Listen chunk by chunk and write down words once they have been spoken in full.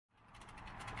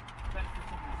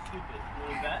stupid. You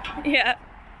want to bet? Yeah.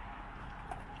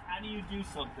 How do you do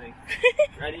something?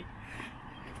 Ready?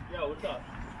 Yo, what's up?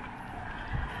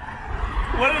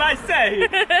 What did I say?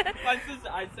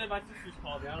 I said my sister's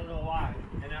called me. I don't know why.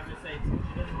 And I'm just saying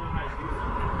she doesn't know how to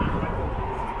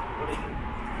do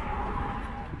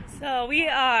something. So we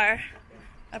are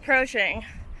approaching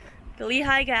the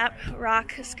Lehigh Gap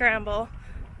rock scramble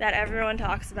that everyone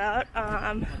talks about.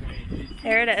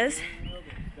 There it is,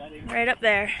 right up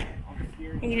there.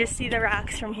 You can just see the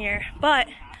rocks from here. But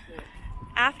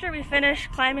after we finish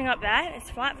climbing up that, it's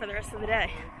flat for the rest of the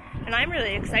day. And I'm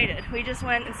really excited. We just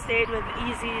went and stayed with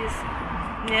Easy's,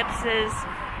 Nips's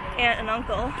aunt and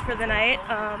uncle for the night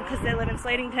because they live in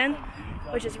Slatington,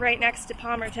 which is right next to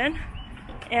Palmerton.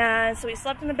 And so we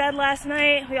slept in the bed last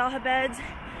night. We all have beds.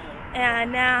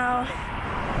 And now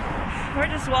we're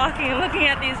just walking and looking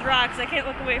at these rocks. I can't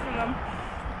look away from them.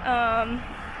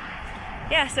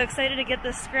 Yeah, so excited to get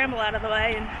this scramble out of the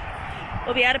way. And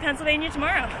we'll be out of Pennsylvania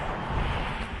tomorrow.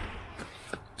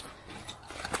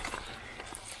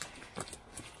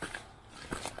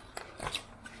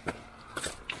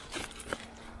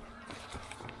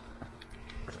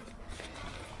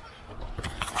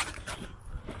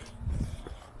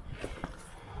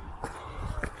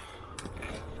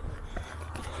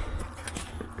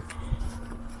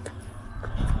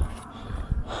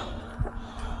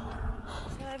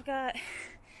 I've got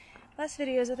less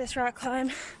videos of this rock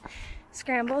climb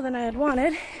scramble than I had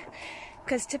wanted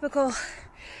because typical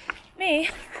me,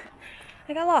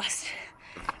 I got lost.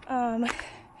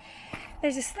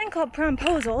 There's this thing called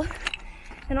promposal,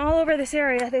 and all over this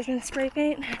area there's been spray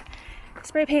paint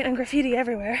and graffiti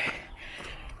everywhere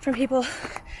from people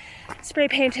spray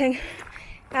painting,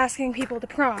 asking people to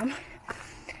prom,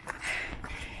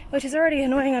 which is already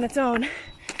annoying on its own,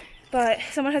 but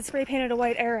someone had spray painted a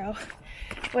white arrow,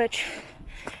 which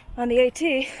on the AT,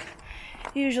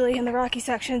 usually in the rocky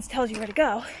sections, tells you where to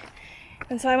go.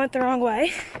 And so I went the wrong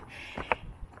way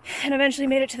and eventually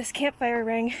made it to this campfire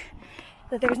ring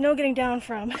that there was no getting down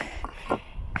from. I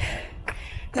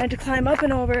had to climb up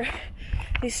and over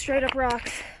these straight up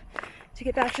rocks to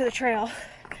get back to the trail.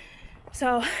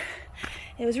 So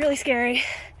it was really scary.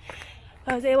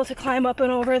 I was able to climb up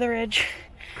and over the ridge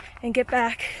and get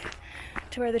back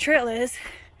to where the trail is,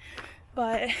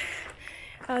 but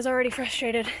I was already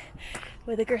frustrated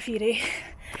with the graffiti,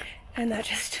 and that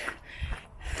just,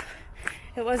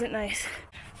 it wasn't nice.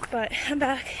 But I'm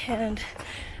back and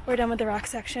we're done with the rock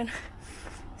section.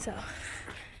 So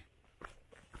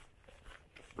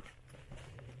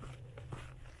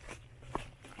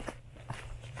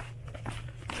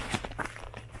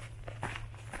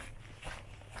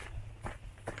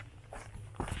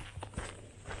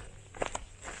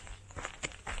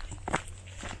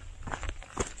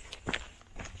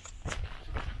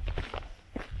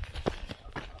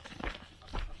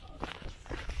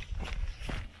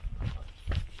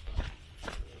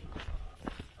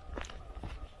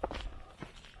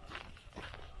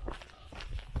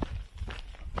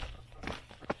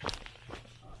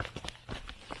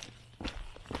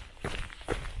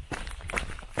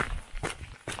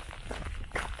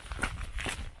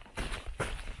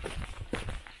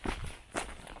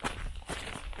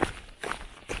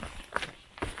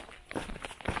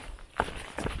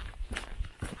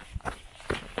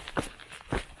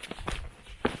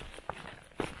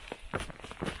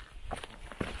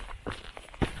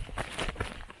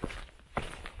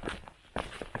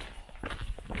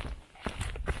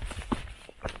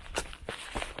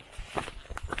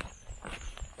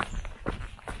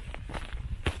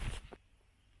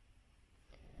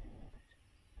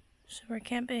we're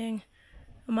camping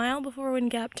a mile before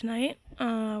Wind Gap tonight.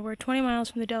 We're 20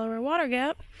 miles from the Delaware Water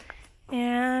Gap,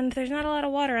 and there's not a lot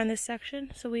of water on this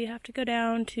section, so we have to go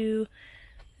down to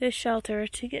this shelter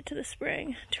to get to the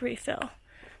spring to refill,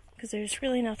 because there's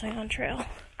really nothing on trail.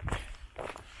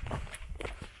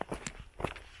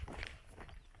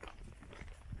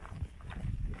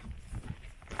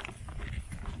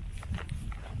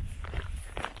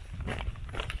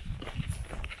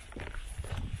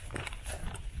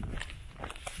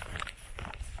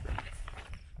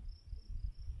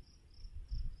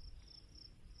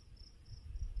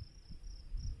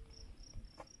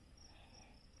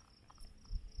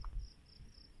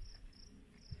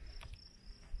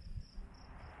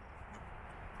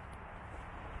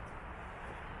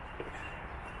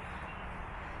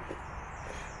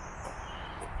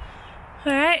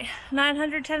 Alright,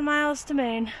 910 miles to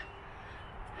Maine.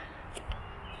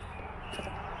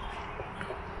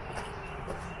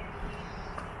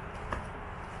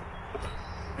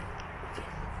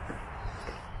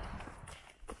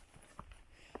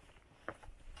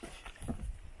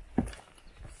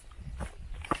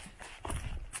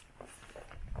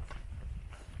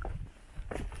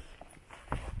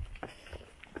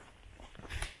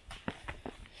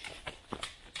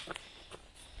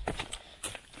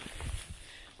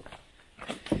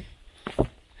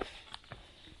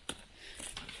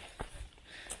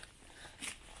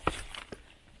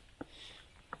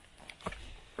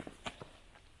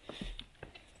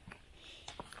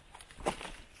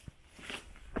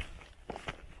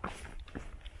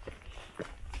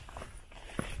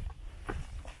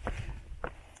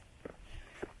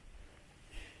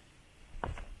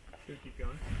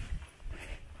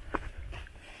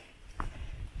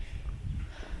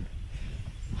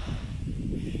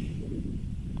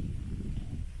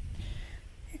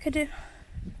 Could do.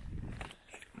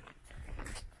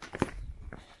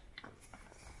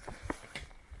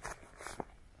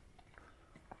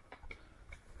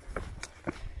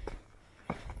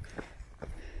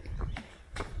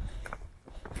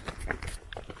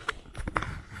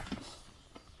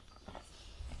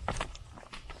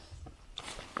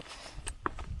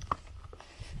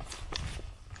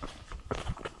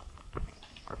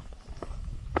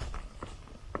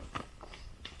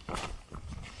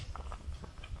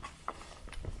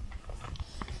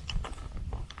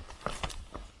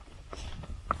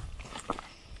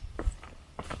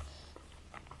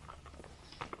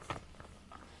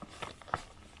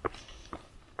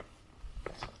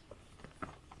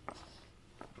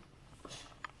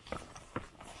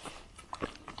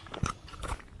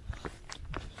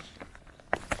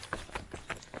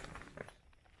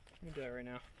 Let me do that right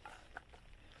now.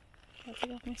 I'll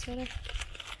take off my sweater.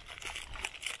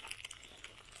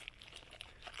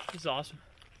 This is awesome.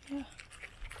 Yeah.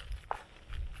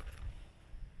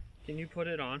 Can you put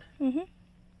it on? Mm-hmm.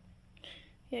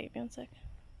 Yeah, give me 1 sec.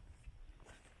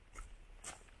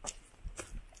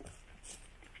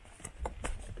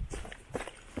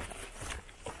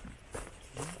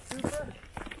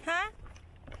 Huh?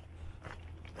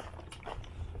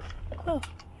 Oh.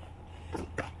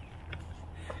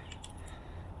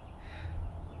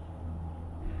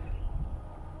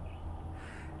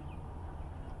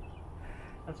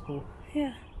 That's cool.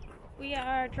 Yeah. We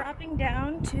are dropping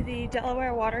down to the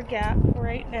Delaware Water Gap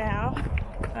right now.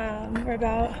 We're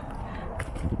about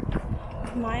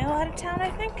a mile out of town, I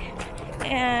think.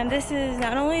 And this is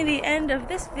not only the end of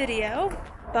this video,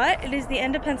 but it is the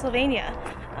end of Pennsylvania.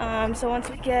 So once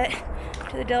we get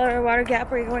to the Delaware Water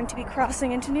Gap, we're going to be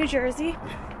crossing into New Jersey.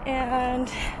 And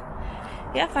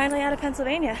yeah, finally out of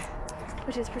Pennsylvania,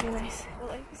 which is pretty nice.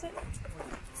 What lake is it?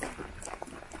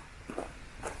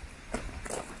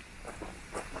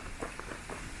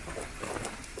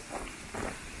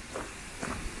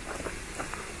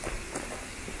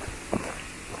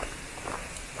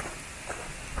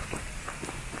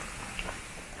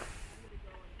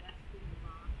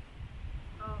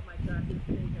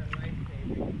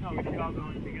 No, we should all go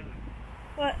in together.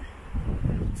 What?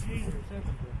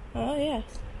 Oh, yeah.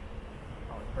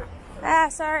 Ah,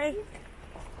 sorry.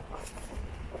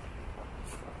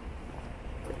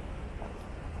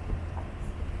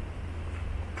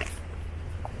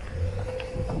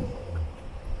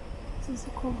 This is a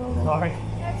cool building. Sorry.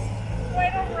 That's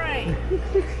quite alright.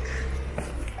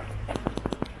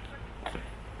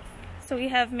 So we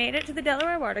have made it to the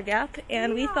Delaware Water Gap,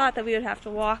 and we thought that we would have to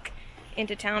walk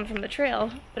into town from the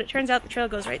trail, but it turns out the trail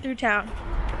goes right through town.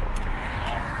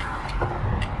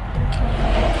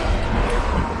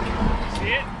 See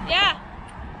it? Yeah,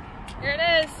 here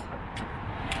it is.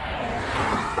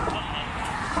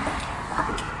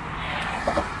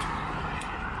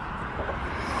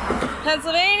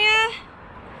 Pennsylvania,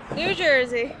 New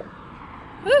Jersey.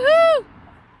 Woohoo!